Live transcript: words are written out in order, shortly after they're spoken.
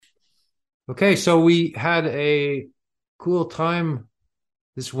Okay, so we had a cool time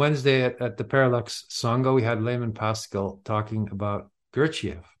this Wednesday at the Parallax Sangha. We had Layman Pascal talking about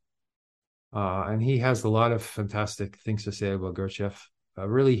Gurdjieff. And he has a lot of fantastic things to say about Gurdjieff.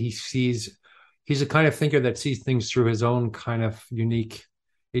 Really, he's a kind of thinker that sees things through his own kind of unique,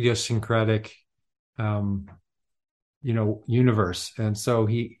 idiosyncratic, um, universe. And so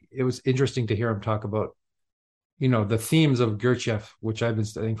it was interesting to hear him talk about, the themes of Gurdjieff, which I've been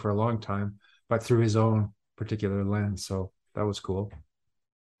studying for a long time, but through his own particular lens. So that was cool.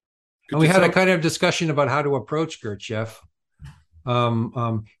 Good And we to had a talk. kind of discussion about how to approach Gurdjieff.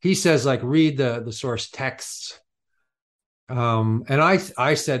 He says like read the source texts. And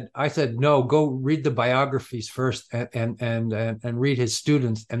I said no, go read the biographies first and read his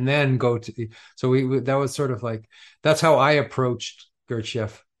students and then go to. So that was sort of like that's how I approached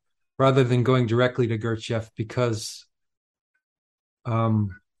Gurdjieff rather than going directly to Gurdjieff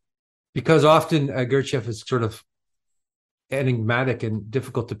um, because often Gurdjieff is sort of enigmatic and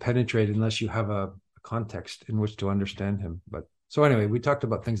difficult to penetrate unless you have a context in which to understand him. But so anyway, we talked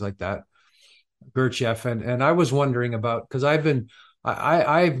about things like that, Gurdjieff, and I was wondering about because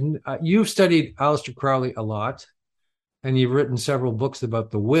you've studied Aleister Crowley a lot, and you've written several books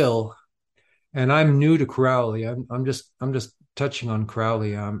about the will, and I'm new to Crowley. I'm just touching on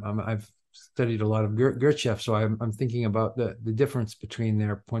Crowley. I've studied a lot of Gurdjieff, so I'm thinking about the difference between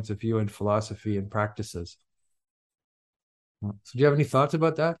their points of view and philosophy and practices. So, do you have any thoughts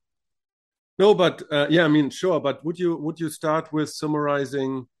about that? No, but yeah, I mean, sure. But would you start with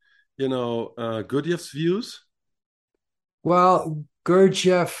summarizing, Gurdjieff's views? Well,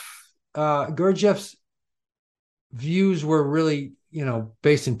 Gurdjieff's views were really,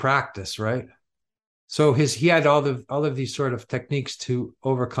 based in practice, right? So he had all of these sort of techniques to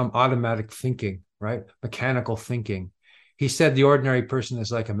overcome automatic thinking, right? Mechanical thinking. He said the ordinary person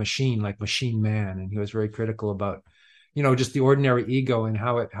is like a machine, like machine man, and he was very critical about, just the ordinary ego and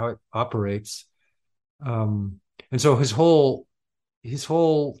how it operates. Um, and so his whole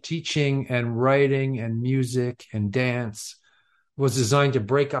teaching and writing and music and dance was designed to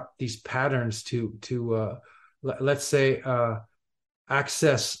break up these patterns to let's say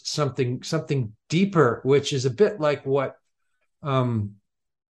access something deeper, which is a bit like um,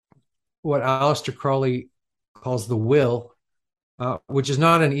 what Aleister Crowley calls the will, which is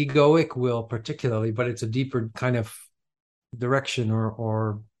not an egoic will particularly, but it's a deeper kind of direction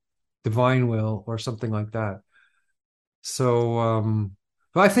or divine will or something like that. So,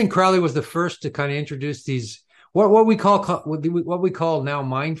 but I think Crowley was the first to kind of introduce these what we call now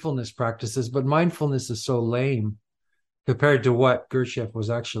mindfulness practices, but mindfulness is so lame compared to what Gurdjieff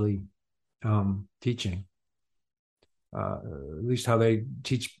was actually teaching. At least how they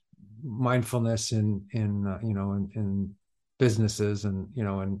teach mindfulness in businesses and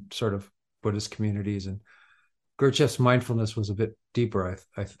in sort of Buddhist communities, and Gurdjieff's mindfulness was a bit deeper.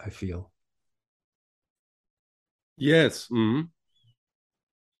 I feel. Yes.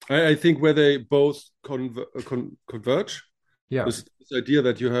 I think where they both converge Yeah. is this idea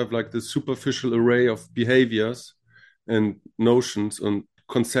that you have like this superficial array of behaviors and notions and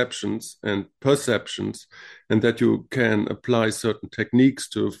conceptions and perceptions, and that you can apply certain techniques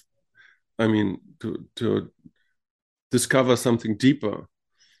to, I mean, to discover something deeper.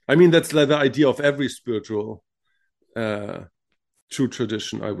 I mean, that's like the idea of every spiritual uh, true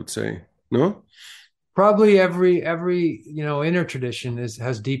tradition, I would say. No? Probably every inner tradition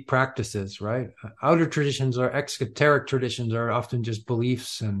has deep practices, right? Outer traditions or exoteric traditions are often just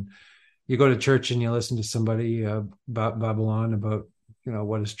beliefs, and you go to church and you listen to somebody about Babylon about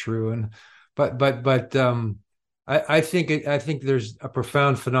what is true, and but I think there's a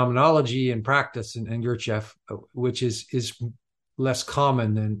profound phenomenology and practice in Gurdjieff, which is less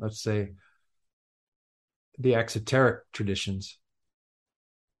common than, let's say, the exoteric traditions.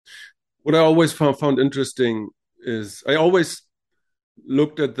 What I always found interesting is I always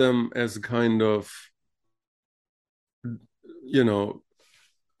looked at them as a kind of, you know,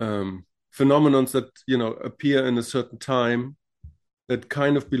 phenomenons that, appear in a certain time that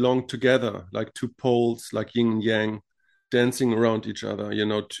kind of belong together, like two poles, like yin and yang, dancing around each other,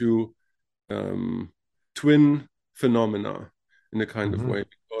 two um, twin phenomena in a kind of Hmm. way.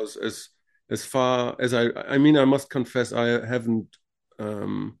 Because as far as I mean, I must confess I haven't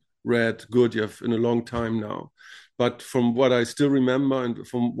read Gurdjieff in a long time now. But from what I still remember and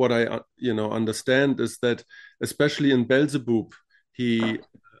from what I understand is that especially in Beelzebub, he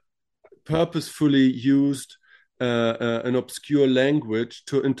purposefully used an obscure language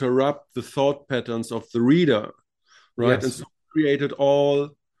to interrupt the thought patterns of the reader, right? And Yes. so created all,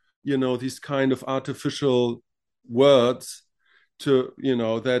 these kind of artificial words to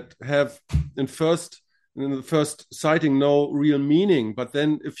that have in the first sighting no real meaning, but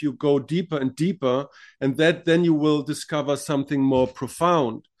then if you go deeper and deeper, and that then you will discover something more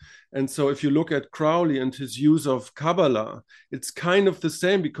profound. And so if you look at Crowley and his use of Kabbalah, it's kind of the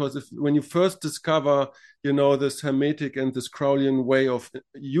same, because when you first discover this Hermetic and this Crowleyan way of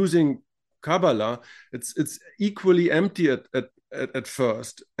using Kabbalah, it's equally empty at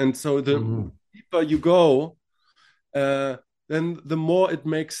first. And so the deeper you go, then the more it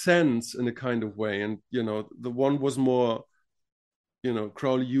makes sense in a kind of way. And the one was more,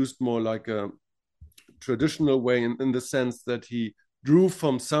 Crowley used more like a traditional way in the sense that he drew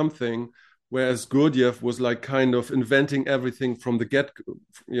from something, whereas Gurdjieff was like kind of inventing everything from the get.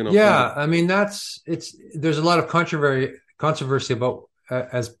 Yeah, I mean there's a lot of controversy about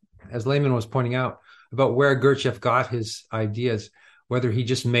as Lehman was pointing out, about where Gurdjieff got his ideas, whether he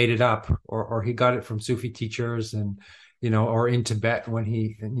just made it up or he got it from Sufi teachers and or in Tibet when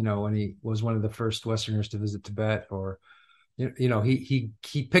he was one of the first Westerners to visit Tibet, or he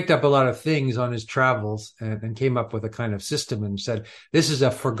picked up a lot of things on his travels and came up with a kind of system and said, this is a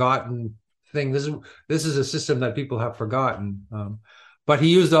forgotten thing. This is a system that people have forgotten. But he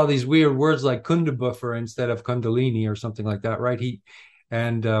used all these weird words like Kundabuffer instead of Kundalini or something like that, right?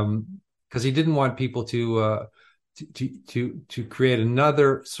 Because he didn't want people to create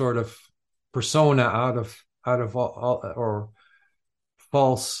another sort of persona out of all or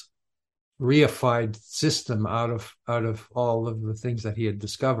false reified system out of all of the things that he had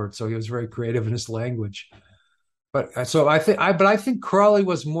discovered. So he was very creative in his language. But so I think Crowley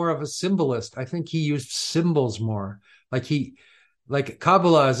was more of a symbolist. I think he used symbols more. Like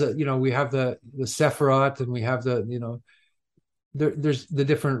Kabbalah is we have the Sephirot, and we have there's the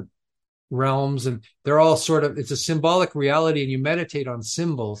different realms, and they're all it's a symbolic reality, and you meditate on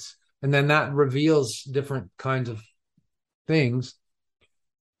symbols, and then that reveals different kinds of things.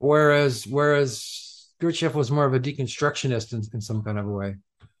 Whereas Gurdjieff was more of a deconstructionist in some kind of a way.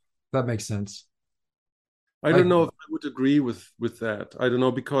 That makes sense. I don't know if I would agree with that. I don't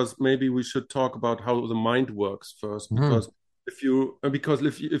know, because maybe we should talk about how the mind works first. Because if you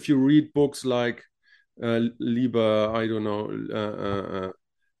read books like Liber, I don't know,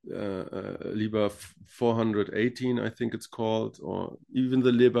 Liber 418, I think it's called, or even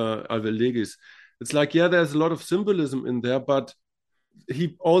the Liber Alve Legis, it's like, yeah, there's a lot of symbolism in there, but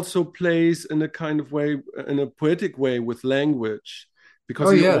he also plays in a kind of way, in a poetic way, with language,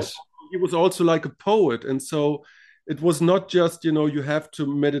 because he was also like a poet. And so it was not just, you have to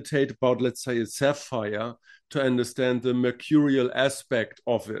meditate about, let's say, a sapphire to understand the mercurial aspect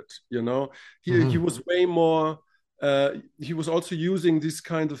of it. He was way more, he was also using these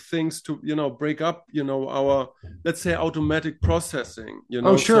kind of things to, break up, our, let's say, automatic processing,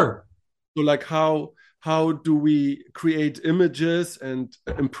 Oh, sure. So like how do we create images and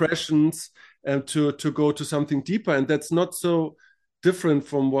impressions and to go to something deeper? And that's not so different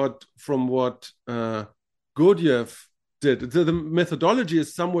from what Gurdjieff did. The methodology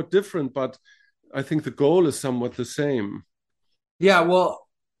is somewhat different, but I think the goal is somewhat the same. Yeah, well,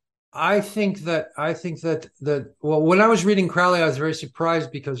 I think that well, when I was reading Crowley, I was very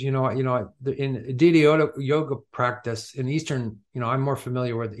surprised because in deity yoga practice in Eastern, I'm more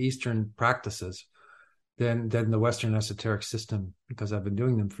familiar with Eastern practices than the Western esoteric system, because I've been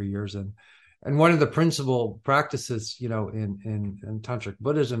doing them for years. And one of the principal practices, in Tantric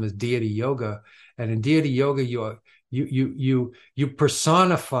Buddhism is deity yoga. And in deity yoga, you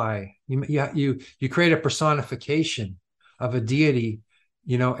personify, you create a personification of a deity,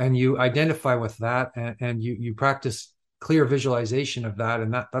 and you identify with that, and you practice clear visualization of that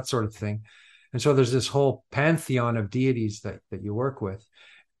and that sort of thing. And so there's this whole pantheon of deities that you work with.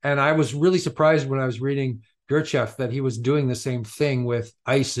 And I was really surprised when I was reading Gurdjieff that he was doing the same thing with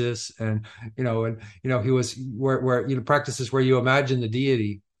Isis, and he was where practices where you imagine the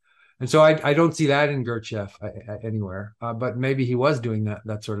deity. And so I don't see that in Gurdjieff anywhere, but maybe he was doing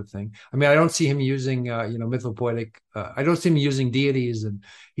that sort of thing. I mean, I don't see him using mythopoetic. I don't see him using deities, and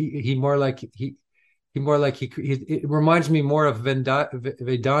he more like it reminds me more of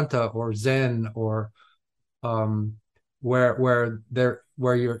Vedanta or Zen, or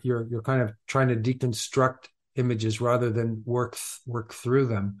where you're kind of trying to deconstruct images rather than work through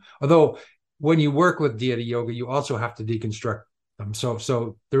them. Although when you work with deity yoga, you also have to deconstruct them.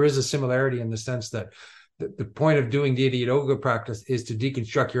 So there is a similarity in the sense that the point of doing deity yoga practice is to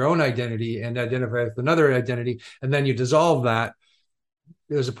deconstruct your own identity and identify with another identity, and then you dissolve that.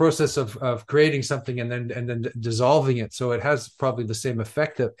 There's a process of creating something and then dissolving it. So it has probably the same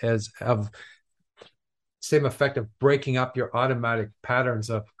effect of same effect of breaking up your automatic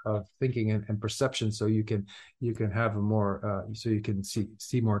patterns of thinking and perception, so you can have a more so you can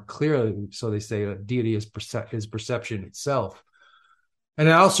see more clearly. So they say deity is perception itself. And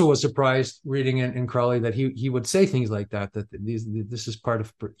I also was surprised reading in Crowley that he would say things like that, that this is part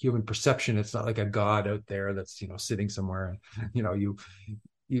of human perception. It's not like a god out there that's, sitting somewhere, and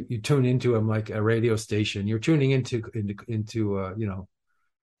you tune into him like a radio station. You're tuning into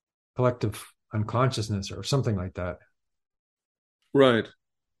collective unconsciousness or something like that. Right.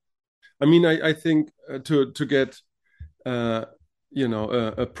 I mean, I think to get a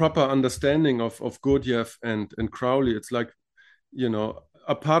proper understanding of Gurdjieff and Crowley, it's like,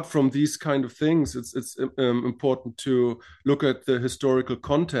 apart from these kind of things, it's important to look at the historical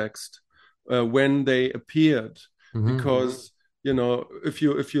context when they appeared, because if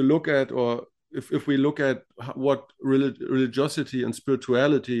you look at, or if we look at what religiosity and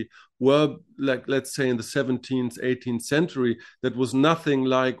spirituality were like, let's say in the 17th, 18th century, that was nothing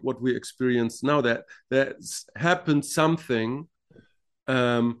like what we experience now. That happened something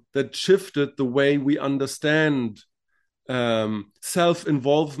that shifted the way we understand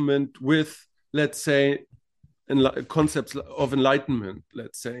self-involvement with, let's say, concepts of enlightenment,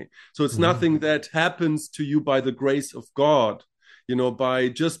 let's say. So it's nothing that happens to you by the grace of God,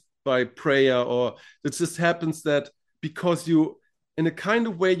 by prayer, or it just happens that because you, in a kind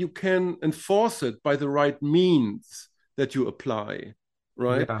of way, you can enforce it by the right means that you apply,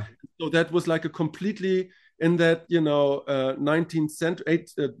 right? Yeah. So that was like a completely, in that 19th century,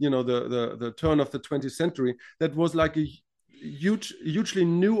 the turn of the 20th century, that was like a hugely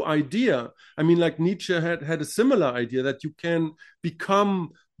new idea. I mean, like Nietzsche had a similar idea that you can become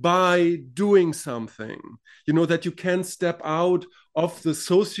by doing something, that you can step out of the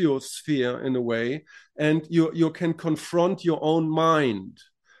sociosphere in a way, and you can confront your own mind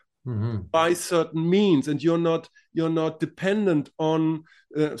by certain means, and you're not dependent on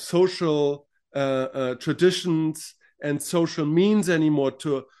social traditions and social means anymore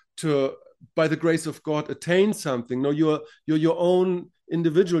to by the grace of God attain something. No, you're your own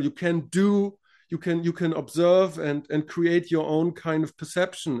individual. You can do, you can observe and create your own kind of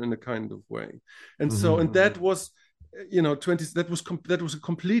perception in a kind of way. And so, and that was, 20, that was a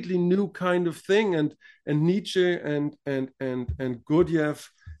completely new kind of thing. And Nietzsche and Gurdjieff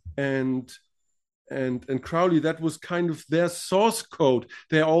and Crowley, that was kind of their source code.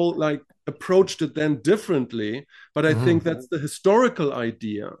 They all like approached it then differently, but I think that's the historical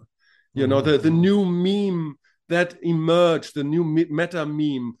idea. The new meme that emerged, the new meta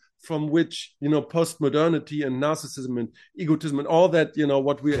meme, from which postmodernity and narcissism and egotism and all that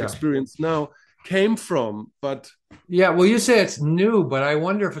what we experience now came from. But yeah, well, you say it's new, but I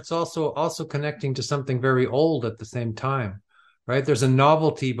wonder if it's also connecting to something very old at the same time, right? There's a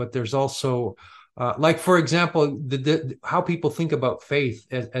novelty, but there's also like, for example, how people think about faith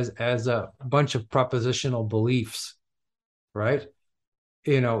as a bunch of propositional beliefs, right?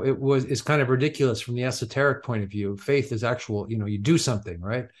 It's kind of ridiculous from the esoteric point of view. Faith is actual, you do something,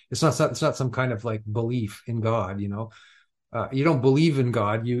 right? It's not some kind of like belief in God. You don't believe in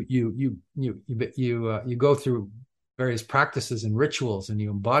God. You go through various practices and rituals, and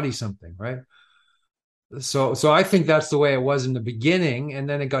you embody something, right? So I think that's the way it was in the beginning, and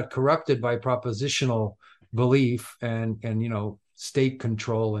then it got corrupted by propositional belief and state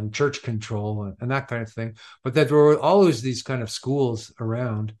control and church control and that kind of thing. But that there were always these kind of schools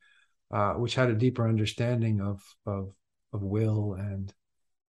around which had a deeper understanding of will. And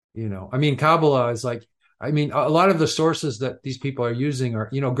I mean, Kabbalah is like, I mean, a lot of the sources that these people are using are,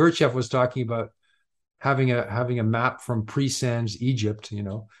 Gurdjieff was talking about having a map from pre-Sans Egypt.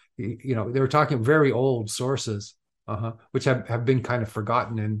 They were talking very old sources, which have been kind of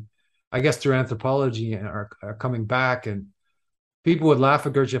forgotten, and I guess through anthropology and are coming back. And people would laugh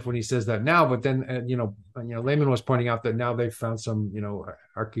at Gurdjieff when he says that now, but then Layman was pointing out that now they've found some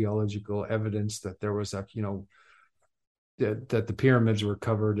archaeological evidence that there was that the pyramids were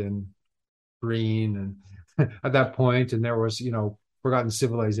covered in green and at that point, and there was forgotten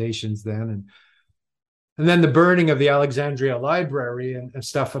civilizations then, and then the burning of the Alexandria library and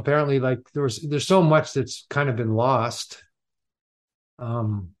stuff. Apparently, like there's so much that's kind of been lost.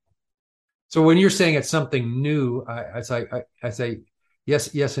 So when you're saying it's something new, I say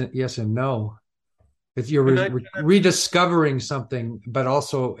yes and no. You're rediscovering something, but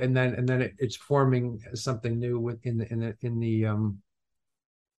also and then it's forming something new within the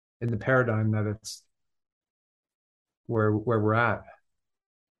paradigm that it's where we're at.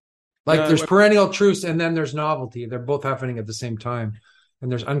 Like there's perennial truths and then there's novelty. They're both happening at the same time, and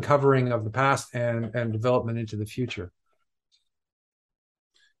there's uncovering of the past and development into the future.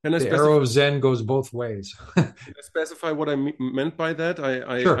 Can I The specify? arrow of Zen goes both ways. Can I specify what I meant by that?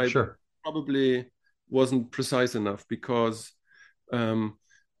 Sure, I sure. probably wasn't precise enough because um,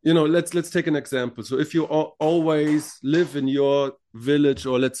 you know, let's take an example. So if you always live in your village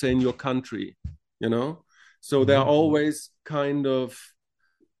or let's say in your country, you know, so there are Mhm. always kind of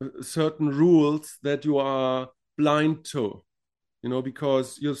certain rules that you are blind to, you know,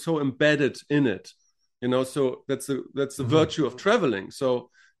 because you're so embedded in it, you know. So that's the Mhm. virtue of traveling. So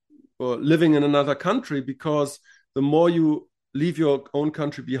or living in another country, because the more you leave your own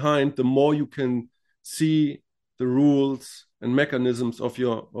country behind, the more you can see the rules and mechanisms of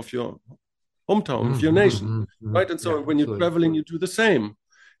your hometown, of Mhm. your nation, Mhm. Mhm. right? And Yeah, so when you're absolutely. traveling, you do the same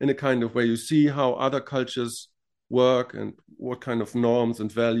in a kind of way. You see how other cultures work and what kind of norms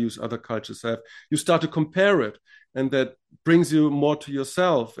and values other cultures have. You start to compare it, and that brings you more to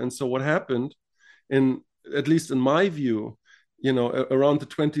yourself. And so what happened in, at least in my view, you know, around the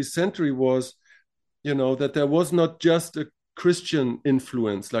 20th century was, you know, that there was not just a Christian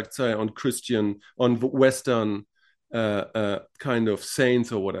influence, like say on Western kind of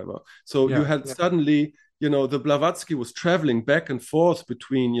saints or whatever. So you Yeah. had suddenly, you know, the Blavatsky was traveling back and forth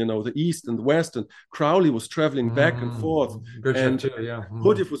between, you know, the East and the West, and Crowley was traveling back and forth, Mhm. Bishop and too, yeah. Mhm.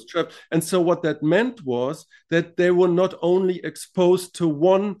 Gurdjieff was traveling. And so what that meant was that they were not only exposed to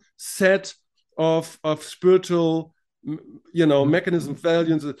one set of spiritual, you know, Mhm. mechanism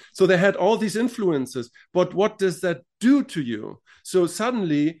values, so they had all these influences, but what does that do to you? So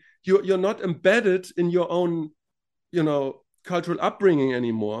suddenly you're not embedded in your own, you know, cultural upbringing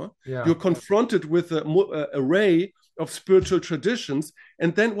anymore. Yeah. You're confronted with a array of spiritual traditions,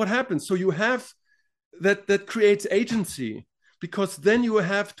 and then what happens? So you have that creates agency, because then you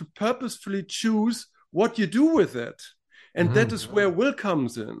have to purposefully choose what you do with it, and that Mhm. is where will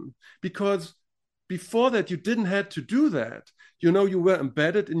comes in, because before that you didn't have to do that. You know, you were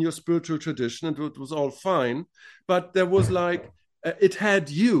embedded in your spiritual tradition and it was all fine, but there was like it had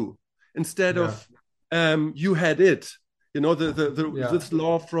you instead Yeah. of you had it. You know, Yeah. this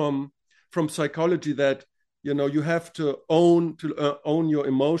law from psychology that, you know, you have to own your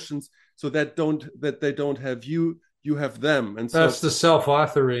emotions, so that they don't have you, you have them. And That's so the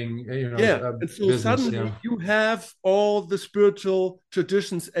self-authoring, yeah, and so business. suddenly Yeah. you have all the spiritual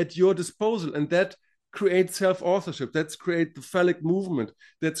traditions at your disposal, and that creates self-authorship. That's create the phallic movement.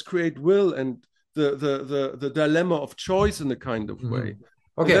 That's create will and the dilemma of choice in a kind of way. Mhm.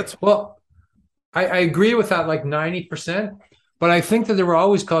 And Okay. that's Well, I agree with that like 90%, but I think that there were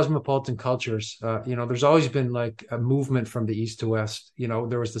always cosmopolitan cultures. There's always been like a movement from the east to west.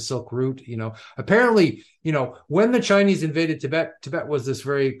 There was the Silk Route, apparently, when the Chinese invaded Tibet, Tibet was this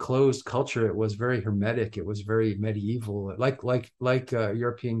very closed culture. It was very hermetic. It was very medieval, like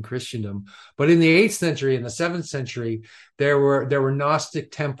European Christendom. But in the 8th century and the 7th century, there were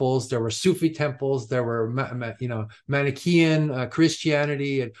Gnostic temples, there were Sufi temples, there were Manichaean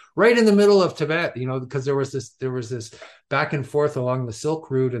Christianity, and right in the middle of Tibet, because there was this back and forth along the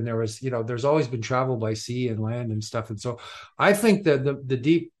Silk Route, and there's always been travel by sea and land and stuff. And so I think that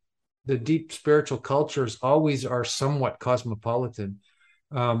the deep spiritual cultures always are somewhat cosmopolitan.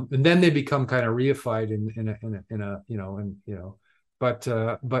 And then they become kind of reified in a but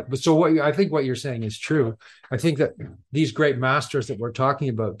so I think what you're saying is true. I think that these great masters that we're talking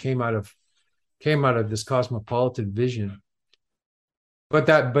about came out of this cosmopolitan vision. But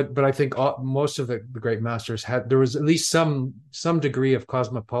I think most of the great masters there was at least some degree of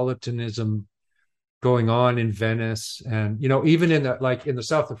cosmopolitanism going on in Venice, and even in the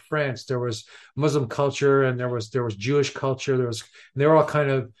south of France there was Muslim culture, and there was Jewish culture. They were all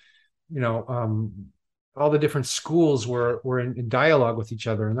kind of, you know all the different schools were in dialogue with each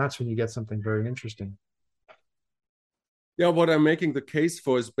other, and that's when you get something very interesting. yeah, what I'm making the case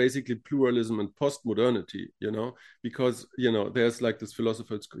for is basically pluralism and postmodernity, you know, because, you know, there's like this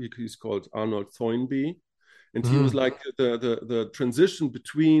philosopher, he's called Arnold Toynbee, and he was Mm-hmm. like the transition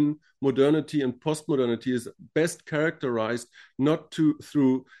between modernity and postmodernity is best characterized not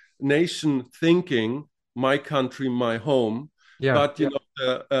through nation thinking, my country, my home, Yeah, but you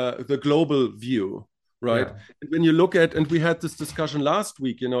know, the global view, right? yeah. And when you look at, and we had this discussion last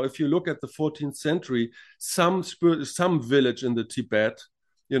week, you know, if you look at the 14th century, some village in the Tibet,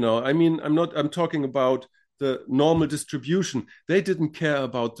 you know, I mean, I'm talking about the normal distribution. They didn't care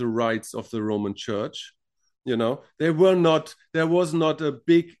about the rights of the Roman Church. You know, there was not a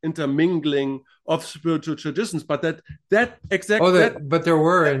big intermingling of spiritual traditions, but that Oh, exact but there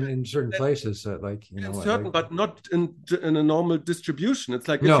were that, in certain that places that, like, in like, certain, but not in a normal distribution. It's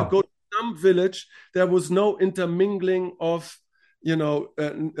like if you no. go to some village, there was no intermingling of, you know,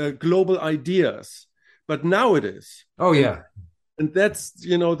 global ideas, but now it is. Oh, and yeah. and that's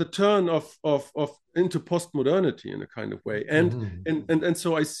the turn of into postmodernity in a kind of way. And Mhm. and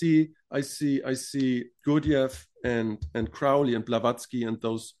so I see Gurdjieff and Crowley and Blavatsky and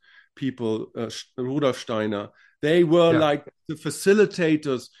those people, Rudolf Steiner, they were Yeah. like the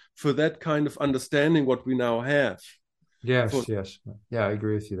facilitators for that kind of understanding what we now have. For Yes, yes. Yeah, I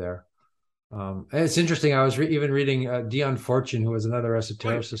agree with you there. And it's interesting. I was even reading Dion Fortune, who was another right,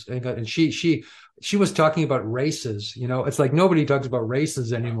 esotericist, and she was talking about races. It's like nobody talks about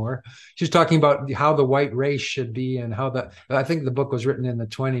races anymore. She's talking about how the white race should be, and how that. I think the book was written in the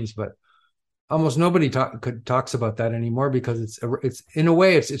 20s, but almost nobody talks about that anymore because it's in a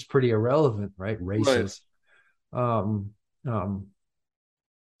way it's pretty irrelevant, right? right, Races. Um, um,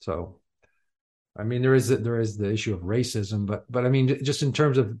 so I mean, there is the issue of racism, but I mean, just in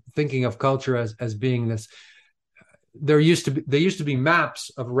terms of thinking of culture as being this, there used to be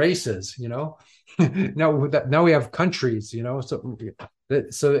maps of races, now we have countries,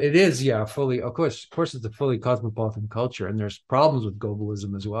 so it is, yeah, fully, of course it's a fully cosmopolitan culture, and there's problems with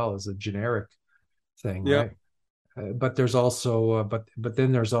globalism as well as a generic thing, yeah, right? But there's also but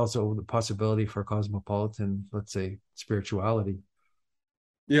then there's also the possibility for cosmopolitan, let's say, spirituality.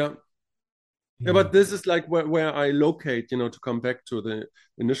 yeah. Yeah, Yeah. but this is like where I locate, to come back to the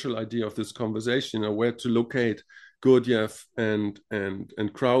initial idea of this conversation, where to locate Gurdjieff and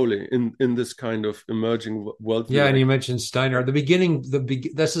Crowley in this kind of emerging Yeah, worldview. and you mentioned Steiner.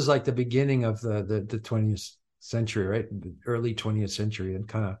 This is like the beginning of the 20th century, right? The early 20th century, and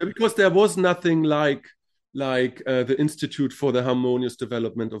kind of Because there was nothing like the Institute for the Harmonious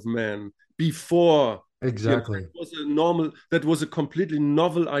Development of Man before. exactly. That was a completely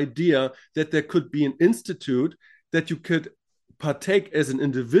novel idea, that there could be an institute that you could partake as an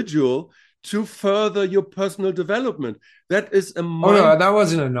individual to further your personal development. That is a Oh no, mind. that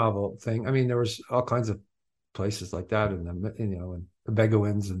wasn't a novel thing. I mean, there was all kinds of places like that in and the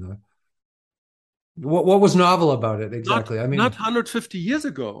Bedouins and the what was novel about it not exactly? I not mean, 150 years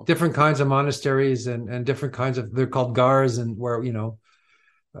ago. different kinds of monasteries and different kinds of, they're called gars, and where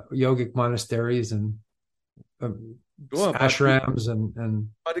yogic monasteries and um, Sure, ashrams and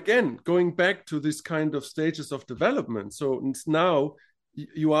but again, going back to this kind of stages of development. So now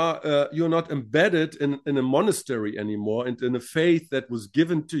you're not embedded in a monastery anymore and in a faith that was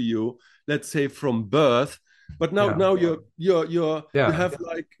given to you, let's say from birth. But now yeah, now you yeah. have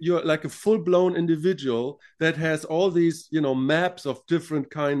you're like a full blown individual that has all these maps of different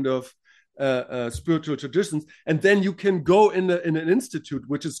kind of spiritual traditions, and then you can go in an institute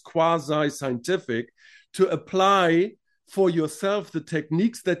which is quasi scientific to apply for yourself the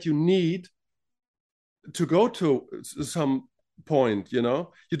techniques that you need to go to some point. You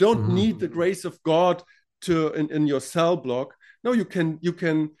don't Mhm. need the grace of God to in your cell block. No, you can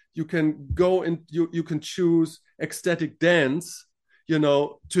go and you can choose ecstatic dance,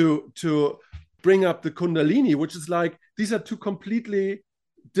 to bring up the kundalini, which is like, these are two completely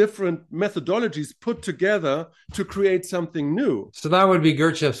different methodologies put together to create something new. So that would be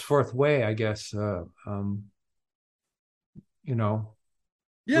Gurdjieff's fourth way, I guess. You know,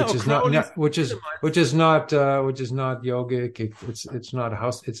 Yeah, which or is not, Crowley's. which is not yogic. It's not a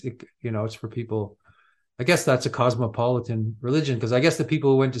house. It's for people. I guess that's a cosmopolitan religion, because I guess the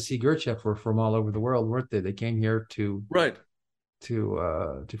people who went to see Gurdjieff were from all over the world, weren't they? They came here to Right,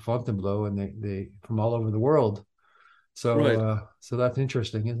 Fontainebleau, and they from all over the world. So right. so that's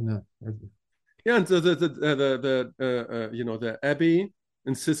interesting, isn't it? Yeah, and the abbey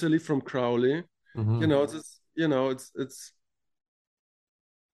in Sicily from Crowley, Hmm. it's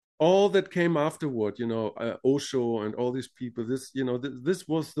all that came afterward, Osho and all these people. This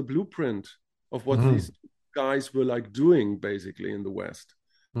was the blueprint of what Hmm. these guys were like doing basically in the West.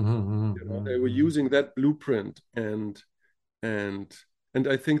 Hmm. They were Hmm. using that blueprint, and and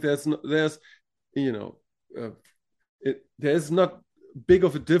I think there's you know uh, there's not big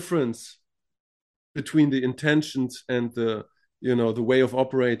of a difference between the intentions and the way of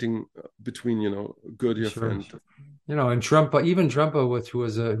operating between Gurdjieff Sure. and And even Trump, with who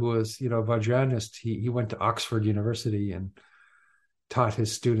was Vajrayana, he went to Oxford University and taught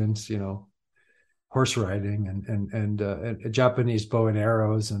his students, horse riding and Japanese bow and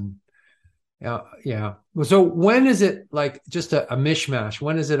arrows, and yeah. So when is it like just a mishmash?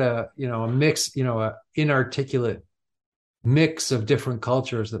 When is it a mix, a inarticulate mix of different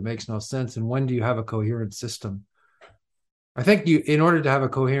cultures that makes no sense? And when do you have a coherent system? I think in order to have a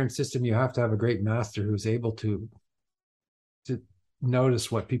coherent system, you have to have a great master who's able to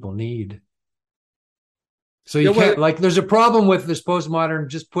notice what people need. So yeah, you well, can't, like, there's a problem with this postmodern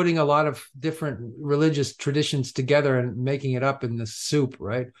just putting a lot of different religious traditions together and making it up in this soup,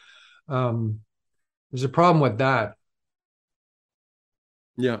 right? Um, there's a problem with that.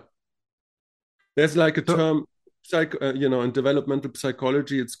 Yeah. There's like a So term, in developmental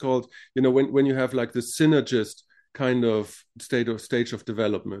psychology, it's called, when you have like the synergist kind of stage of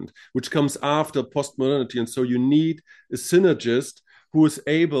development, which comes after postmodernity. And so you need a synergist who is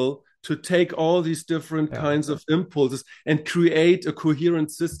able to take all these different yeah, kinds of impulses and create a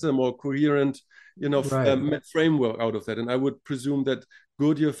coherent system or coherent, right. framework out of that. And I would presume that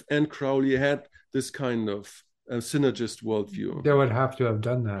Gurdjieff and Crowley had this kind of synergist worldview. They would have to have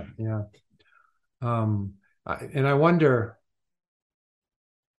done that. Yeah. And I wonder,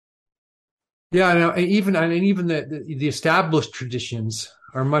 yeah, and even the established traditions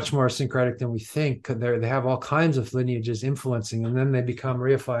are much more syncretic than we think. They have all kinds of lineages influencing, and then they become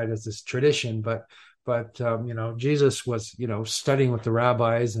reified as this tradition. But Jesus was studying with the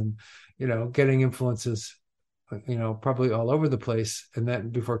rabbis and getting influences probably all over the place, and then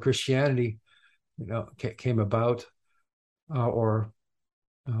before Christianity came about, or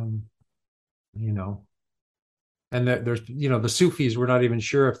um, you know and there's the Sufis, we're not even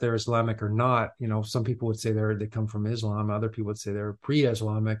sure if they're Islamic or not. Some people would say they come from Islam, other people would say they're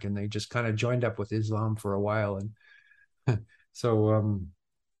pre-Islamic and they just kind of joined up with Islam for a while. And so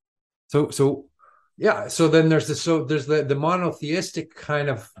yeah, so then there's the monotheistic kind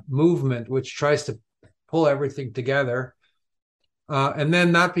of movement which tries to pull everything together, and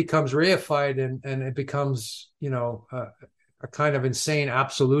then that becomes reified, and it becomes a kind of insane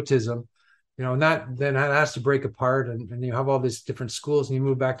absolutism, and that has to break apart, and you have all these different schools, and you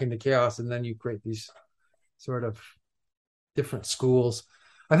move back into chaos, and then you create these sort of different schools.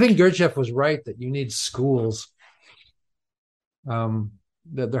 I think Gurdjieff was right that you need schools,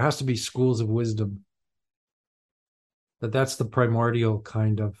 that there has to be schools of wisdom, that's the primordial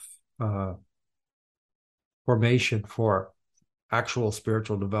kind of formation for actual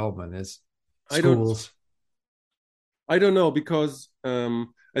spiritual development is I don't schools. I don't know because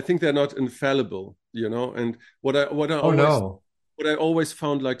I think they're not infallible, And Oh no. what I always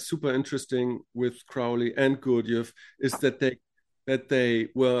found like super interesting with Crowley and Gurdjieff is that they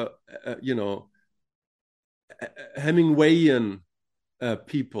were Hemingwayan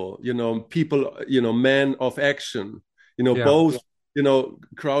people, men of action, Yeah. both.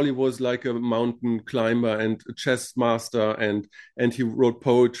 Crowley was like a mountain climber and a chess master, and he wrote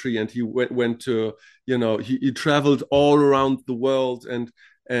poetry, and he went to, he traveled all around the world, and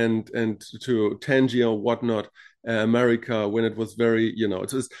to Tangier or whatnot, America, when it was very,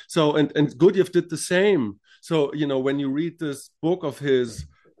 it was so. And Gurdjieff did the same. So when you read this book of his,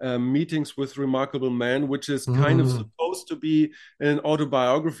 Meetings with Remarkable Men, which is kind of Mm. supposed to be an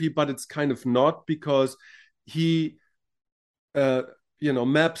autobiography, but it's kind of not, because he,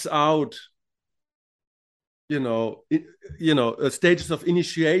 maps out, stages of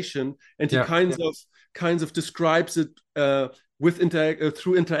initiation, and he Yeah. kinds of describes it,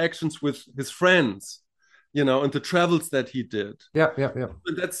 through interactions with his friends, and the travels that he did. Yeah. Yeah. Yeah.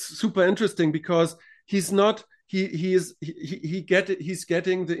 And that's super interesting because he's not he's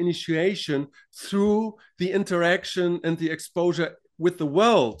getting the initiation through the interaction and the exposure with the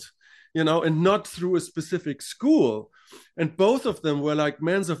world, and not through a specific school. And both of them were like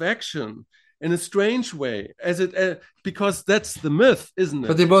men of action in a strange way, because that's the myth, isn't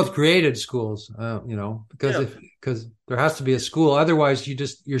But it? they both created schools, because Yeah, because there has to be a school. Otherwise,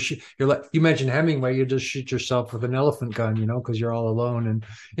 you're like you mentioned Hemingway, you just shoot yourself with an elephant gun, because you're all alone, and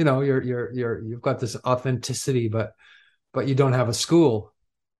you've got this authenticity, but you don't have a school,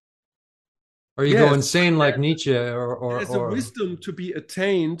 or you go yes. insane like Nietzsche, There's a or wisdom to be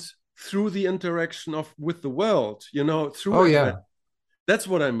attained through the interaction with the world, through oh adventure. yeah, That's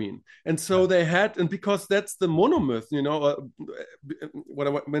what I mean. And so they had, and because that's the monomyth, what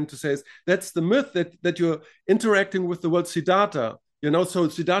I meant to say is that's the myth that you're interacting with the world. Siddhartha, so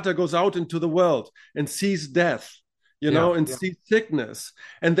Siddhartha goes out into the world and sees death, yeah, and sees sickness.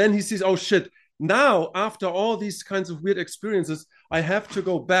 And then he sees, oh shit, now after all these kinds of weird experiences, I have to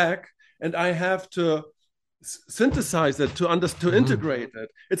go back and I have to synthesize it to integrate it.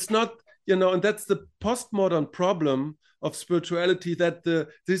 It's not, and that's the postmodern problem of spirituality, that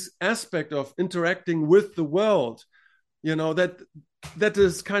this aspect of interacting with the world, that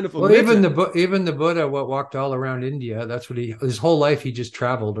is kind of Well, omitted. even the Buddha, what walked all around India. That's what his whole life he just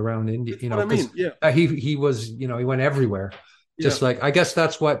traveled around India. That's what I mean. Yeah, He was he went everywhere. yeah, Just like I guess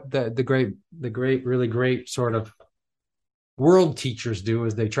that's what the great really great sort of world teachers do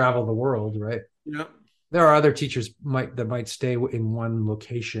is they travel the world, right? yeah. There are other teachers that might stay in one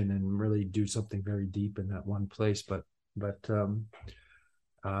location and really do something very deep in that one place, but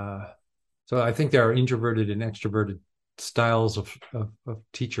uh, so I think there are introverted and extroverted styles of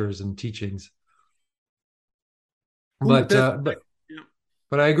teachers and teachings. Who But that's uh, but yeah.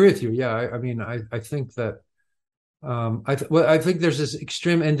 But I agree with you. Yeah, I mean, I think that well, I think there's this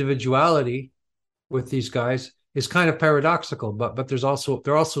extreme individuality with these guys is kind of paradoxical, but there also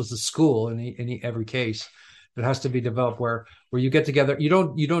is a school in every case that has to be developed where you get together. You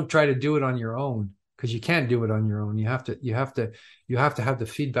don't try to do it on your own because you can't do it on your own. You have to have the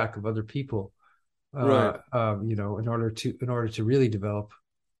feedback of other people, Right. in order to really develop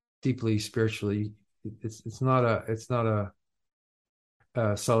deeply spiritually. It's not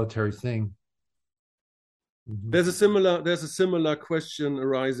a solitary thing. Mm-hmm. There's a similar question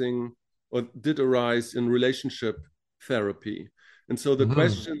arising or did arise in relationship therapy. And so the Mm-hmm.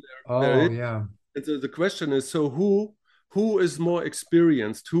 question there Oh is, yeah. and so the question is, so who is more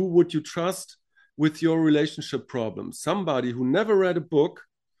experienced? Who would you trust with your relationship problems? Somebody who never read a book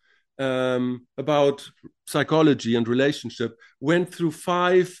about psychology and relationship, went through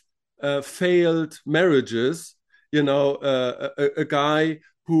five failed marriages, a guy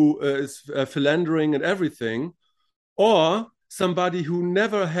who is philandering and everything, or somebody who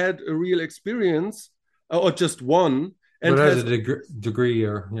never had a real experience or just one But and has a has degree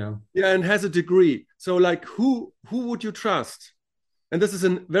or yeah and has a degree. So like who would you trust? And this is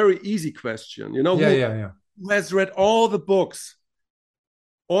a very easy question, yeah. who has read all the books,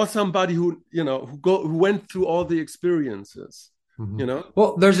 or somebody who went through all the experiences, Hmm. you know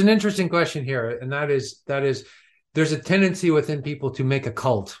Well, there's an interesting question here, and that is there's a tendency within people to make a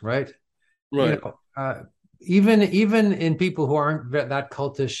cult, right? You right. know, even in people who aren't that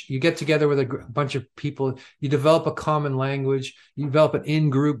cultish, you get together with a bunch of people, you develop a common language, you develop an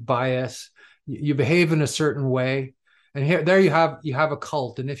in-group bias, you behave in a certain way, and here there you have a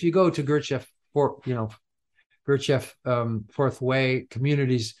cult. And if you go to Gurdjieff Gurdjieff Fourth Way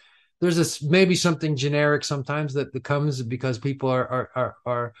communities, there's this maybe something generic sometimes that comes because people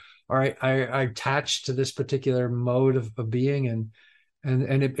are attached to this particular mode of being, and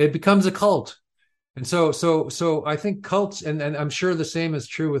it becomes a cult. And so I think cults, and I'm sure the same is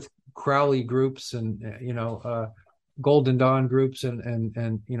true with Crowley groups and Golden Dawn groups and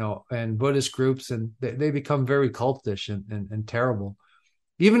and Buddhist groups, and they become very cultish and terrible,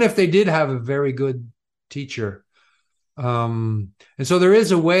 even if they did have a very good teacher. And so there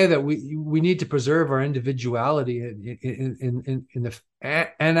is a way that we need to preserve our individuality in the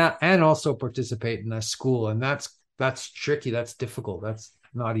and also participate in a school, and that's tricky, that's difficult, that's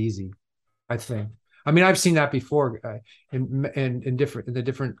not easy, I think. I mean, I've seen that before in the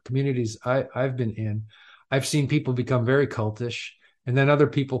different communities I've been in. I've seen people become very cultish, and then other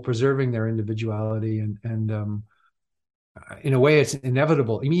people preserving their individuality, and in a way, it's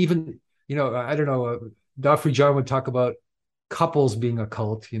inevitable. I mean, even I don't know. Dofri John would talk about couples being a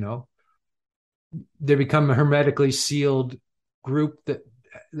cult. They become a hermetically sealed group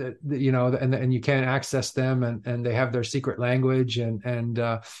and you can't access them, and they have their secret language, and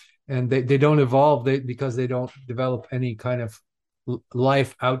they don't evolve because they don't develop any kind of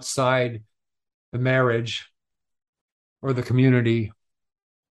life outside the marriage or the community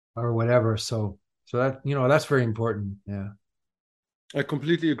or whatever. So that that's very important. Yeah. I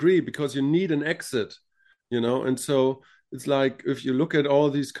completely agree, because you need an exit, and so it's like if you look at all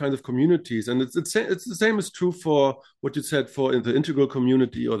these kinds of communities, and it's the same is true for what you said for in the integral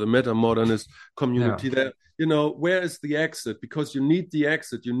community or the meta modernist Yeah. community. There, where is the exit? Because you need the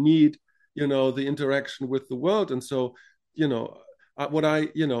exit, you need the interaction with the world. And so you know what I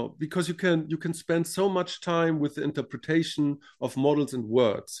because you can spend so much time with the interpretation of models and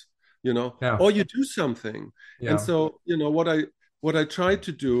words, Yeah. or you do something. And Yeah. so what I tried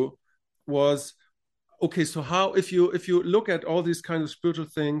to do was, okay, so how, if you look at all these kinds of spiritual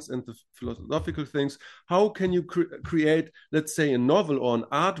things and the philosophical things, how can you create, let's say, a novel or an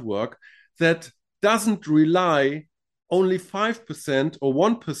artwork that doesn't rely only 5% or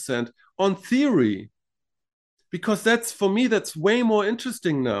 1% on theory? Because that's, for me, that's way more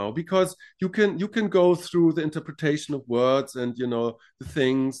interesting now, because you can go through the interpretation of words and the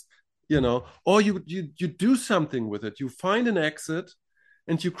things, or you do something with it, you find an exit,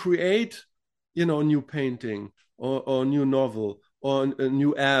 and you create a new painting, or a new novel, or a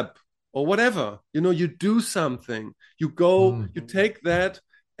new app, or whatever. You do something, you Mm. take that,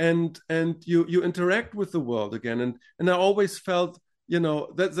 and you interact with the world again. And I always felt,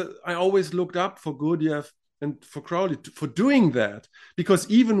 that I always looked up for Gurdjieff and for Crowley for doing that, because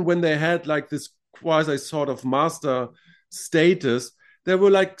even when they had like this quasi sort of master status, they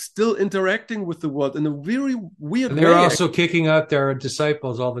were like still interacting with the world in a very weird And they were way. also kicking out their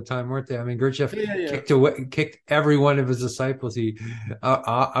disciples all the time, weren't they? I mean, Gurdjieff Yeah, yeah, kicked every one of his disciples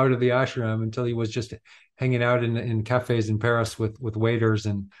out of the ashram until he was just hanging out in cafes in Paris with waiters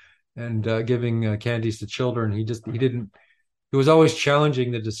and giving candies to children. He didn't. he was always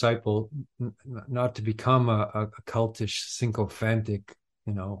challenging the disciple not to become a cultish sycophantic,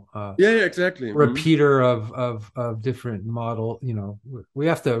 Yeah, yeah, exactly. repeater of different model. We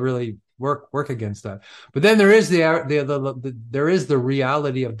have to really work against that. But then there is there is the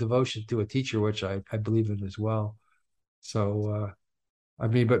reality of devotion to a teacher, which I believe in as well. So I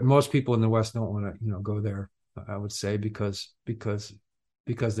mean, but most people in the West don't want to go there. I would say because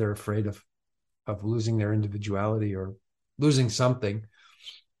they're afraid of losing their individuality or losing something.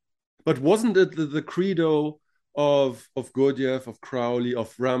 But wasn't it the credo of Gurdjieff, of Crowley,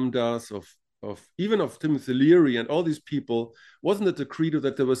 of Ram Dass, of even of Timothy Leary and all these people? Wasn't it the credo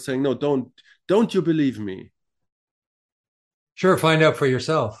that they were saying, no, don't you believe me? Sure, find out for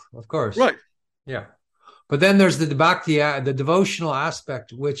yourself, of course. Right. Yeah. But then there's the bhakti, the devotional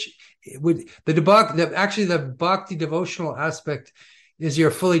aspect, which would actually the bhakti devotional aspect is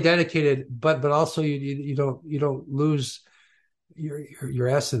you're fully dedicated, but also you don't lose your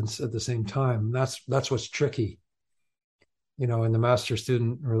essence at the same time. That's what's tricky, in the master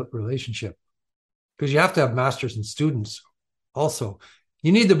student relationship, because you have to have masters and students also.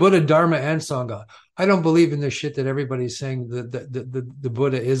 You need the Buddha, Dharma, and Sangha. I don't believe in this shit that everybody's saying that the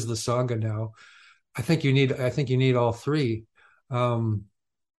Buddha is the Sangha now. I think you need all three. Um,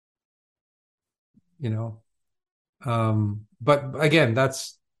 you know, but again,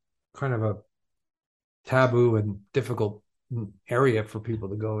 that's kind of a taboo and difficult area for people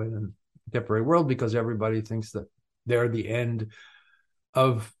to go in and contemporary world, because everybody thinks that they're the end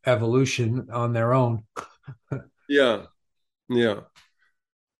of evolution on their own. Yeah. Yeah.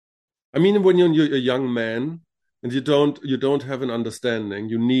 I mean, when you're a young man and you don't have an understanding,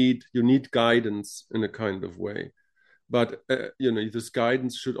 you need guidance in a kind of way. But this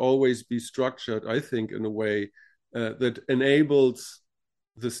guidance should always be structured, I think, in a way that enables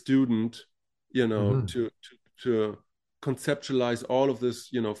the student, Mm-hmm. to conceptualize all of this,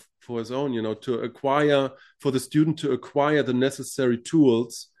 for his own, for the student to acquire the necessary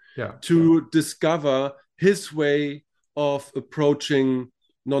tools Yeah. to discover his way of approaching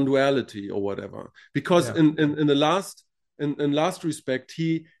non-duality or whatever. Because Yeah. in the last respect,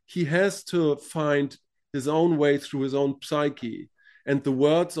 he has to find his own way through his own psyche, and the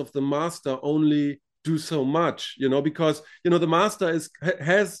words of the master only do so much, because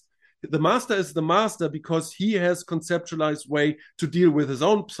the master is the master because he has conceptualized way to deal with his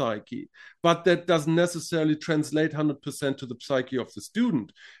own psyche, but that doesn't necessarily translate 100% to the psyche of the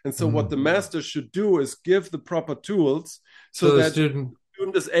student. And so what Mm-hmm. the master should do is give the proper tools so So the that the student,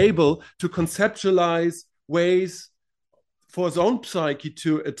 student is able to conceptualize ways for his own psyche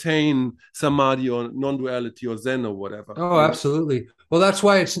to attain samadhi or non-duality or zen or whatever. oh, absolutely. Well, that's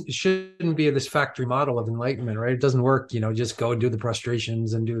why it shouldn't be this factory model of enlightenment, right? It doesn't work, just go and do the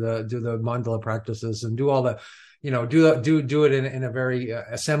prostrations and do the mandala practices and do all the, do it in a very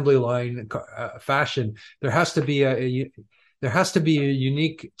assembly line fashion. There has to be a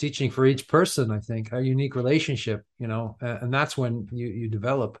unique teaching for each person, I think, a unique relationship, and that's when you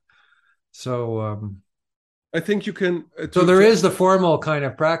develop. So, I think you can so there is the formal kind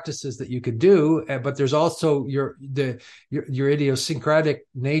of practices that you could do, but there's also your idiosyncratic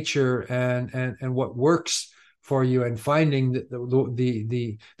nature and what works for you, and finding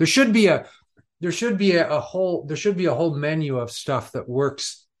the there should be a whole menu of stuff that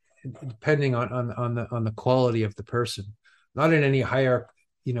works depending on the quality of the person, not in any higher,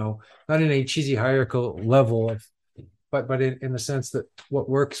 not in a cheesy hierarchical level of, but in the sense that what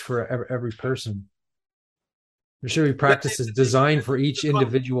works for every person. There should be practices designed for each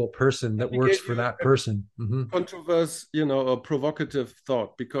individual person that let me works give for you that a person. Mm-hmm. controversial, a provocative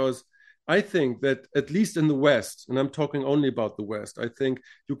thought, because I think that at least in the West, and I'm talking only about the West, I think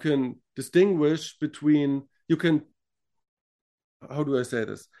you can distinguish between, how do I say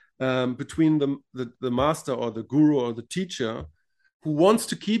this? Between the master or the guru or the teacher who wants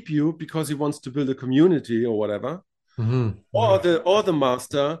to keep you because he wants to build a community or whatever, Mm-hmm. or the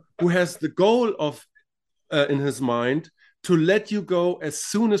master who has the goal of in his mind to let you go as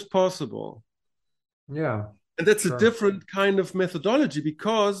soon as possible. Yeah, And that's a sure. different kind of methodology,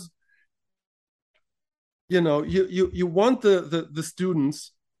 because you want the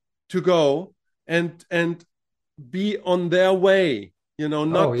students to go and be on their way, Oh,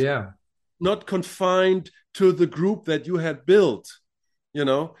 not yeah. not confined to the group that you had built,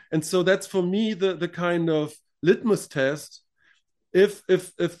 and so that's for me the kind of litmus test. If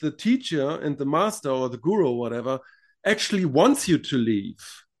the teacher and the master or the guru or whatever actually wants you to leave.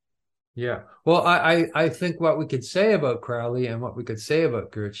 Yeah. Well, I think what we could say about Crowley and what we could say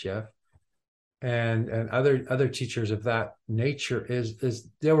about Gurdjieff and other teachers of that nature is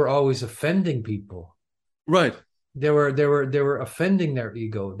they were always offending people. Right. they were offending their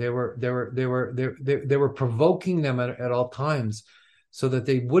ego. They were provoking them at all times so that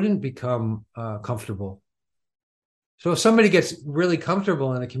they wouldn't become comfortable. So if somebody gets really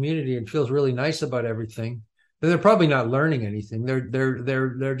comfortable in a community and feels really nice about everything, then they're probably not learning anything.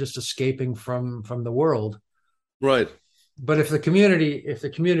 They're just escaping from the world. Right. But if the community if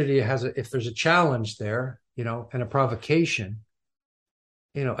there's a challenge there, and a provocation,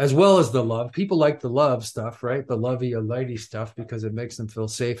 as well as the love. People like the love stuff, right? The lovey or lighty stuff because it makes them feel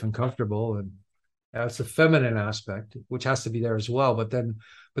safe and comfortable, and it's a feminine aspect, which has to be there as well. But then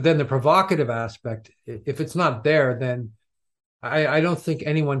the provocative aspect, if it's not there, then I don't think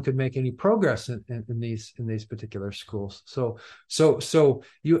anyone could make any progress in these particular schools. So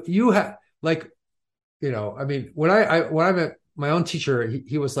you have like, I mean, when I met my own teacher,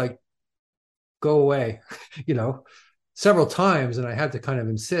 he was like, go away, you know, several times, and I had to kind of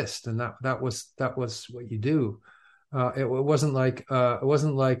insist, and that was what you do. It wasn't like,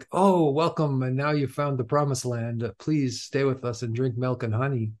 oh, welcome, and now you found the promised land. Please stay with us and drink milk and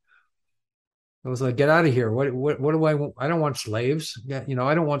honey. It was like, get out of here. What do I want? I don't want slaves. Yeah,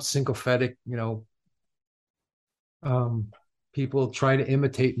 I don't want sycophantic, um, people trying to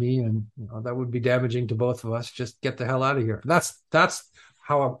imitate me, and that would be damaging to both of us. Just get the hell out of here. That's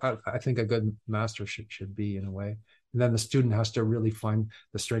how I think a good master should be, in a way. And then the student has to really find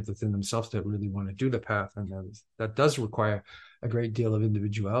the strength within themselves to really want to do the path, and that does require a great deal of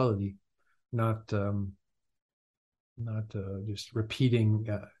individuality, not just repeating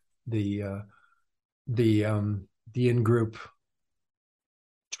the the in-group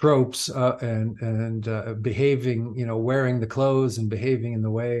tropes, and behaving, wearing the clothes and behaving in the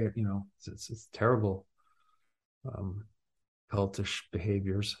way, it's terrible, cultish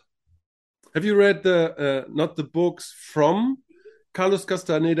behaviors. Have you read the not the books from Carlos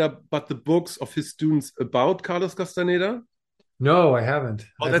Castaneda, but the books of his students about Carlos Castaneda? No, I haven't.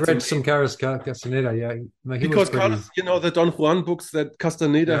 Oh, I've that's read some amazing. Carlos Castaneda. Yeah, he was Because pretty. Carlos, the Don Juan books that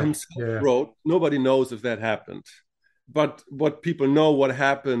Castaneda Yeah, himself yeah, wrote, nobody knows if that happened. But what people know what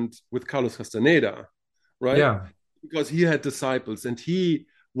happened with Carlos Castaneda, right? yeah. Because he had disciples and he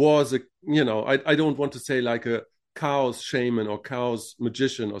was I don't want to say like a chaos shaman or chaos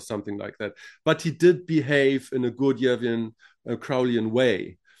magician or something like that, but he did behave in a Gurdjieffian, Crowleyan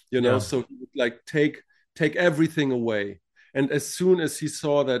way, Yeah. so he would like take everything away. And as soon as he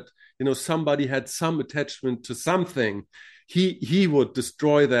saw that, somebody had some attachment to something, he would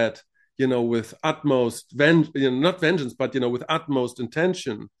destroy that, with utmost not vengeance, but with utmost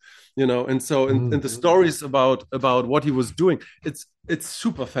intention, and so in Mm. the stories about what he was doing, it's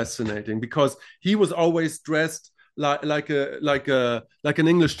super fascinating because he was always dressed like an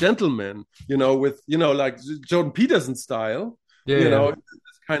English gentleman, with like Jordan Peterson style, Yeah, yeah.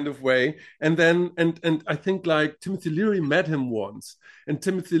 this kind of way. And then and I think like Timothy Leary met him once, and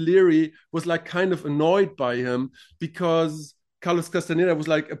Timothy Leary was like kind of annoyed by him because Carlos Castaneda was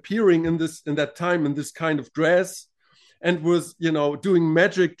like appearing in that time in this kind of dress and was doing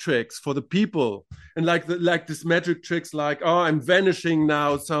magic tricks for the people, and like this magic tricks like, oh, I'm vanishing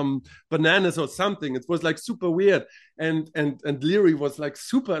now some bananas or something. It was like super weird, and Leary was like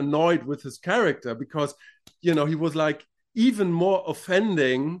super annoyed with his character because he was like even more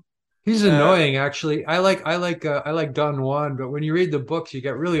offending. He's uh, annoying, actually. I like Don Juan, but when you read the books, you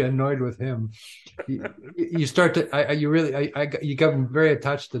get really annoyed with him. You start to you really you become very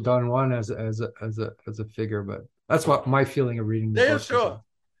attached to Don Juan as a figure, but that's what my feeling of reading the yeah, books is. sure.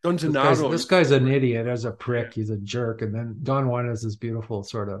 Don This guy's Gennaro. this guy's an idiot, as a prick. He's a jerk, and then Don Juan is this beautiful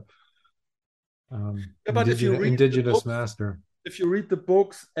sort of Yeah, but indigenous master. if you read the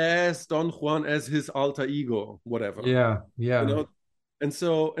books as Don Juan, as his alter ego, whatever, Yeah, you yeah. know and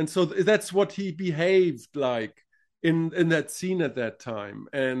so that's what he behaved like in that scene at that time,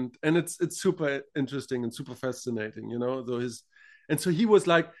 and it's super interesting and super fascinating, though his and so he was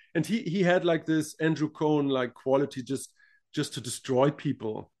like, and he had like this Andrew Cohen like quality, just to destroy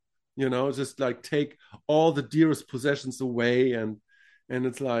people, just like take all the dearest possessions away, and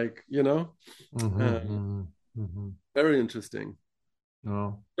it's like, Mm-hmm, uh, mm-hmm, mm-hmm. very interesting,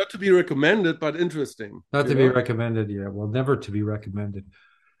 No, not to be recommended but interesting, not to be recommended. Yeah, well, never to be recommended.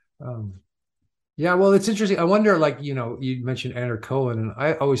 Um, Yeah, well, it's interesting. I wonder, like, you mentioned Andrew Cohen, and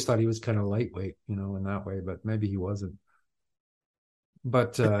I always thought he was kind of lightweight, in that way, but maybe he wasn't.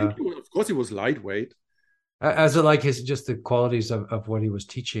 But I think of course he was lightweight. as it like his just the qualities of what he was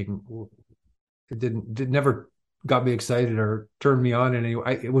teaching, it never got me excited or turned me on in any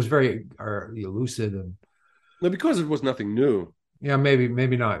way. It was very lucid, and No, because it was nothing new. yeah,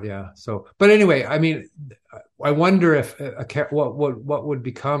 maybe not. Yeah. So, but anyway, I mean, I wonder if what would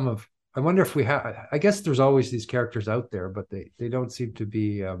become of I wonder if we have. I guess there's always these characters out there, but they don't seem to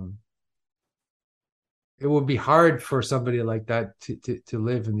be. It would be hard for somebody like that to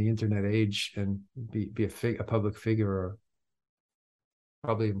live in the internet age and be a public figure, or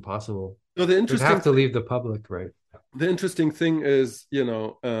probably impossible. So the They'd interesting have to leave the public, right? the interesting thing is,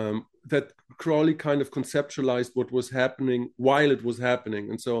 that Crowley kind of conceptualized what was happening while it was happening.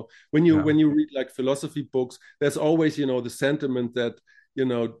 And so Yeah. when you read like philosophy books, there's always, the sentiment that, you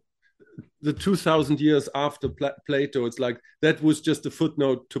know, the 2000 years after Plato, it's like that was just a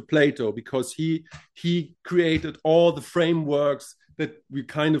footnote to Plato, because he created all the frameworks that we're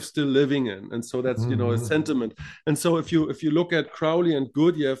kind of still living in. And so that's, a Mm-hmm. sentiment. And so if you look at Crowley and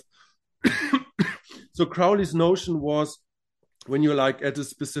Gurdjieff, so Crowley's notion was, when you're like at a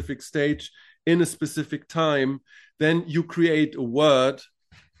specific stage in a specific time, then you create a word,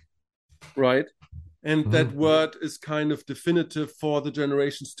 right? And Mm-hmm. that word is kind of definitive for the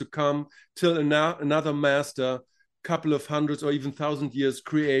generations to come, till another master, couple of hundreds or even 1,000 years,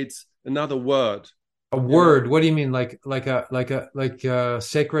 creates another word. A You know, word? What do you mean? Like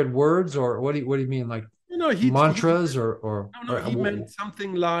sacred words, or what do you mean? Like he mantras, no, he meant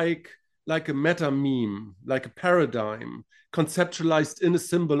something like a meta meme, like a paradigm, conceptualized in a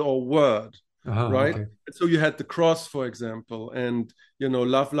symbol or word, right? okay. And so you had the cross, for example, and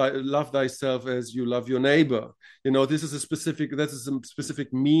love thyself as you love your neighbor. This is a specific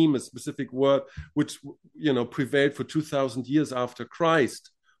meme, a specific word which prevailed for 2,000 years after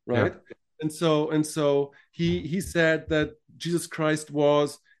Christ, Yeah. right? And so he said that Jesus Christ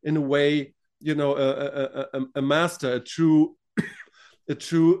was, in a way, a master, a true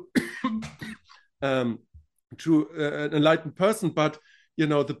true an enlightened person, but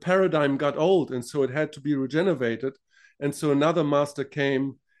the paradigm got old, and so it had to be regenerated. And so another master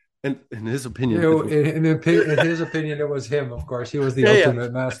came, and in his opinion, In his opinion, it was him. Of course, he was the yeah, yeah. ultimate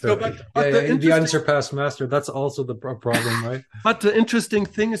So, master. but the The interesting unsurpassed master. That's also the problem, right? but the interesting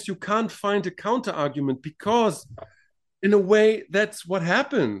thing is, you can't find a counter argument, because in a way that's what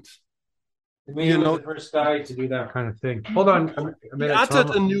happened. I mean, he was the first guy to do that kind of thing. Hold on a He minute, uttered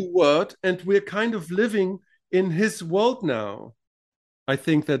a Tom. new word, and we're kind of living in his world now. I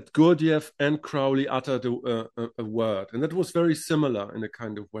think that Gurdjieff and Crowley uttered a word, and that was very similar in a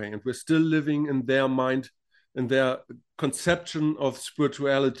kind of way. And we're still living in their mind, in their conception of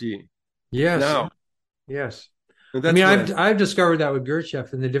spirituality Yes, now. yes. And I that's mean, what I I've discovered that with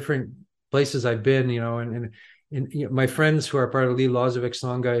Gurdjieff in the different places I've been, and my friends who are part of Lee Lozovic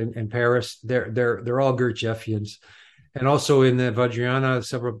Sangha in Paris, they're all Gurdjieffians, and also in the Vajrayana,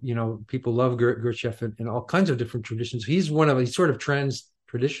 several people love Gurdjieff in all kinds of different traditions. He's sort of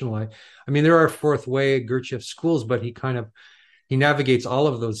trans-traditional. I mean, there are fourth way Gurdjieff schools, but he navigates all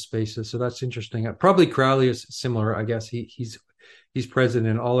of those spaces, so that's interesting. Probably Crowley is similar, I guess. He's present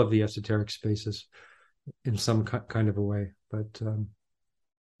in all of the esoteric spaces in some kind of a way, but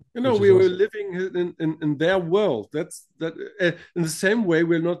which is we were also living in their world. That's that. In the same way,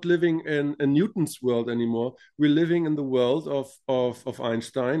 we're not living in Newton's world anymore. We're living in the world of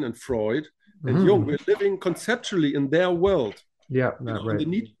Einstein and Freud and Jung. Mhm. We're living conceptually in their world. Yeah, not right.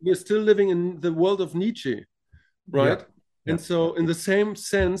 We're still living in the world of Nietzsche, Yeah, right? yeah, And so, in the same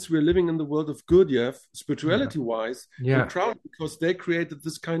sense, we're living in the world of Gurdjieff, yeah, spirituality-wise, and yeah, Crowley, because they created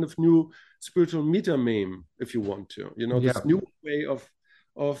this kind of new spiritual meta meme, if you want to, yeah. this new way of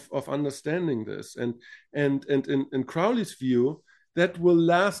understanding this. And in Crowley's view, that will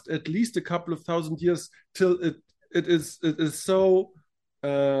last at least a couple of thousand years, till it is so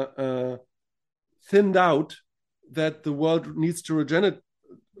thinned out that the world needs to regenerate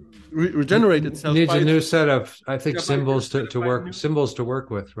itself Needs by a new set of, I think, yeah, symbols to by work symbols to work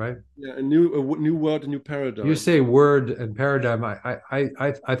with, right? yeah, a new word, a new You paradigm. say word and paradigm.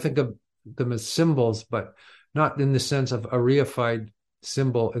 I think of them as symbols, but not in the sense of a reified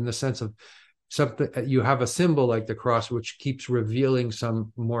symbol, in the sense of something. You have a symbol like the cross, which keeps revealing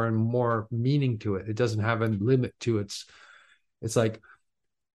some more and more meaning to it. It doesn't have a limit to its. It's like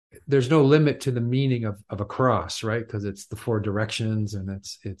there's no limit to the meaning of a cross, right? Because it's the four directions, and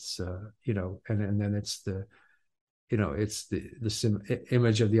it's and then it's the it's the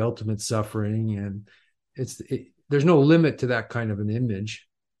image of the ultimate suffering, and there's no limit to that kind of an image,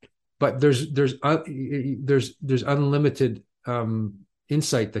 but there's unlimited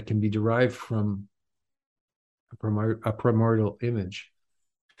insight that can be derived from a primordial image.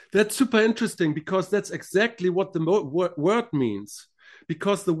 That's super interesting, because that's exactly what the word means.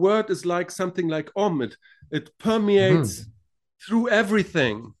 Because the word is like something like Om. It permeates through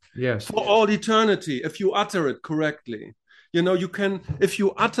everything Yes. for all eternity if you utter it correctly. You can, if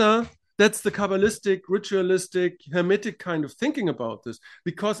you utter that's the Kabbalistic, ritualistic, Hermetic kind of thinking about this.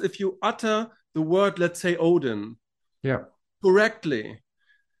 Because if you utter the word, let's say Odin, Yeah. correctly,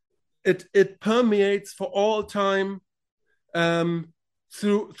 it permeates for all time,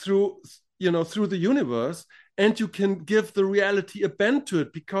 through through the universe, and you can give the reality a bend to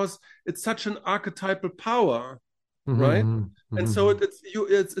it because it's such an archetypal power, right? Mm-hmm. And so Mm-hmm.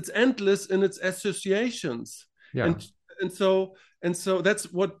 it's endless in its associations, Yeah. and and so that's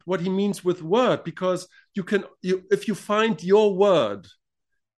what he means with word, because you if you find your word,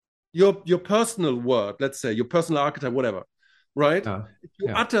 your personal word, let's say your personal archetype, whatever, right? Yeah. If you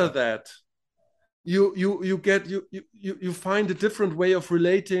Yeah. utter that, you get you find a different way of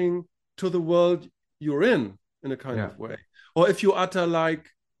relating to the world you're in a kind Yeah. of way. Or if you utter like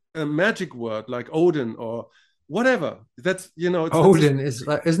a magic word like Odin or whatever, that's it's just Odin is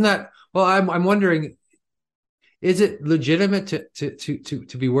isn't that well, I'm wondering, is it legitimate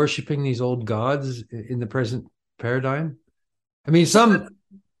to be worshiping these old gods in the present paradigm? I mean, well, some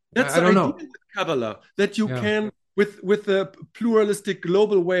that's I the don't idea know. with Kabbalah, that you Yeah. can with a pluralistic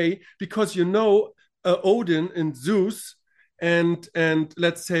global way, because Odin and Zeus and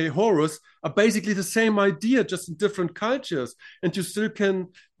let's say Horus are basically the same idea, just in different cultures, and you still can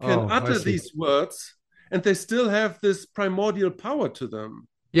Oh, I utter see. these words, and they still have this primordial power to them.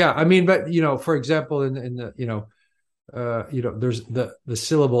 Yeah, I mean, but for example, in the there's the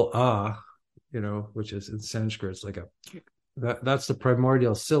syllable ah, which is in Sanskrit, it's like that's the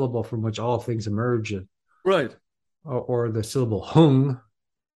primordial syllable from which all things emerge, Right. or the syllable hung.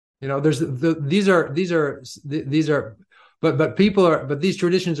 There's these are, but these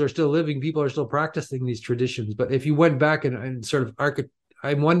traditions are still living. People are still practicing these traditions. But if you went back and sort of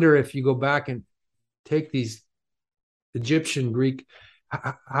I wonder if you go back and take these Egyptian, Greek,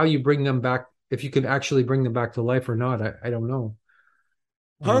 how you bring them back, if you can actually bring them back to life or not. I don't know.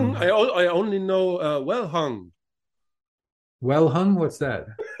 Hung, Um, I only know well hung. well hung, what's that?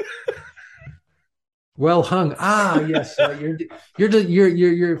 Well hung. Ah, yes.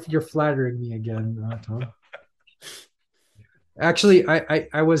 You're flattering me again, Tom. Actually,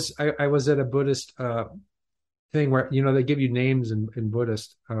 I was at a Buddhist thing where they give you names in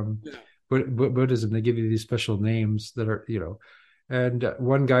Buddhist Yeah. Buddhism. They give you these special names that are and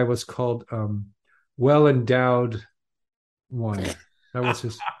one guy was called well endowed one. That was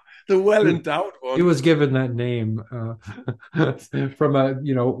his. The well He, endowed he one. was given that name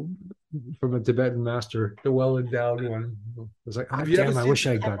from a Tibetan master, the well endowed one. I was like, ah, Have you ever damn, I seen wish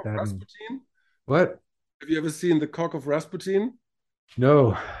the I Cock got of that name. Rasputin? What? Have you ever seen the Cock of Rasputin?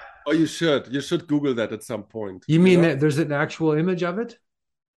 No. Oh, you should. You should Google that at some point. You mean that there's an actual image of it?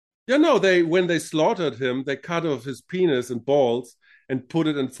 Yeah, no, they when they slaughtered him, they cut off his penis and balls and put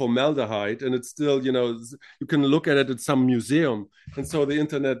it in formaldehyde, and it's still, you can look at it at some museum. And so the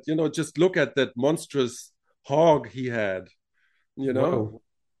internet, just look at that monstrous hog he had. You know, Whoa.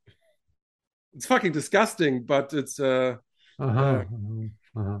 it's fucking disgusting, but it's Uh-huh.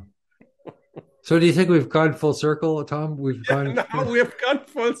 Uh-huh. So do you think we've gone full circle, Tom? We've yeah. gone. Now we have gone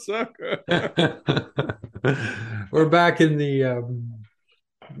full circle. We're back in the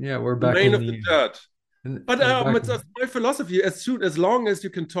yeah, we're The back reign in of the dirt. But we're back it's my philosophy. As long as you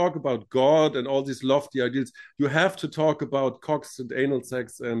can talk about God and all these lofty ideals, you have to talk about cocks and anal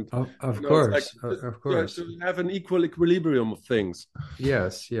sex, and of it's like course. just, Of yeah, course. to have an equal equilibrium of things.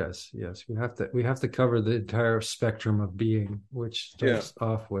 Yes, yes, yes. We have to cover the entire spectrum of being, which Yeah. starts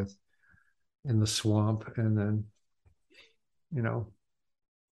off with in the swamp, and then you know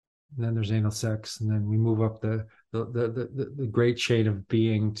and then there's anal sex, and then we move up the great chain of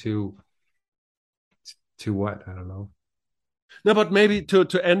being to what? I don't know. No, but maybe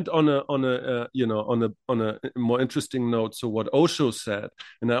to end on a more interesting note. So what Osho said,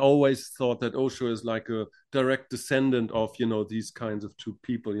 and I always thought that Osho is like a direct descendant of these kinds of two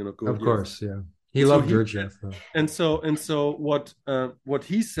people, Of Gurdjieff. course, yeah. He And so loved he said, Gurdjieff, though. and so what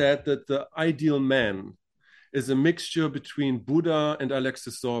he said, that the ideal man is a mixture between Buddha and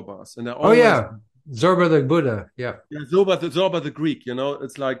Alexis Zorbas. And I Oh always, yeah, Zorba the Buddha. Yeah. yeah, Zorba the Greek,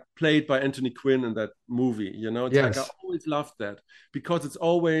 it's like played by Anthony Quinn in that movie. It's like I Yes. always loved that, because it's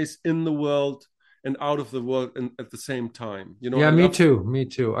always in the world and out of the world and at the same time. Yeah, I me love. too. Me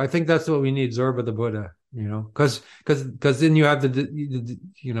too. I think that's what we need, Zorba the Buddha, because then you have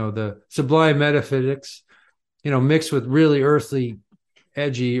the sublime metaphysics, mixed with really earthly,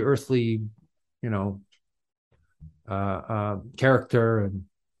 edgy, earthly, you know, character, and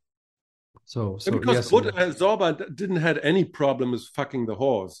Yeah, so because yes, Buddha Zorba didn't had any problem with fucking the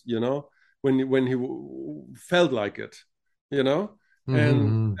horse, when he felt like it, you know, and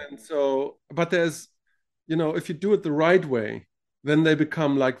mm-hmm. and so, but there's, if you do it the right way, then they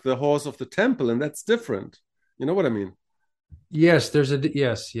become like the horse of the temple, and that's different. You know what I mean? Yes, there's a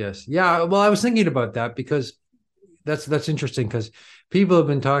yes, yes. Yeah, well, I was thinking about that because that's interesting because people have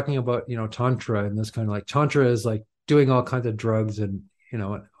been talking about, tantra and this kind of like tantra is like doing all kinds of drugs and,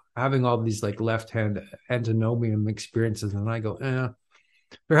 having all these like left hand antinomian experiences. And I go,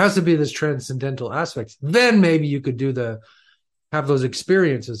 there has to be this transcendental aspects. Then maybe you could have those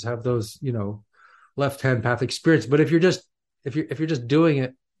experiences, have those, left hand path experience. But if you're just doing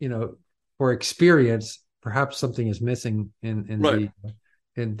it, for experience, perhaps something is missing Right,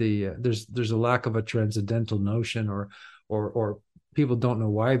 there's a lack of a transcendental notion, or people don't know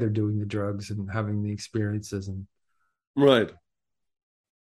why they're doing the drugs and having the experiences. And right.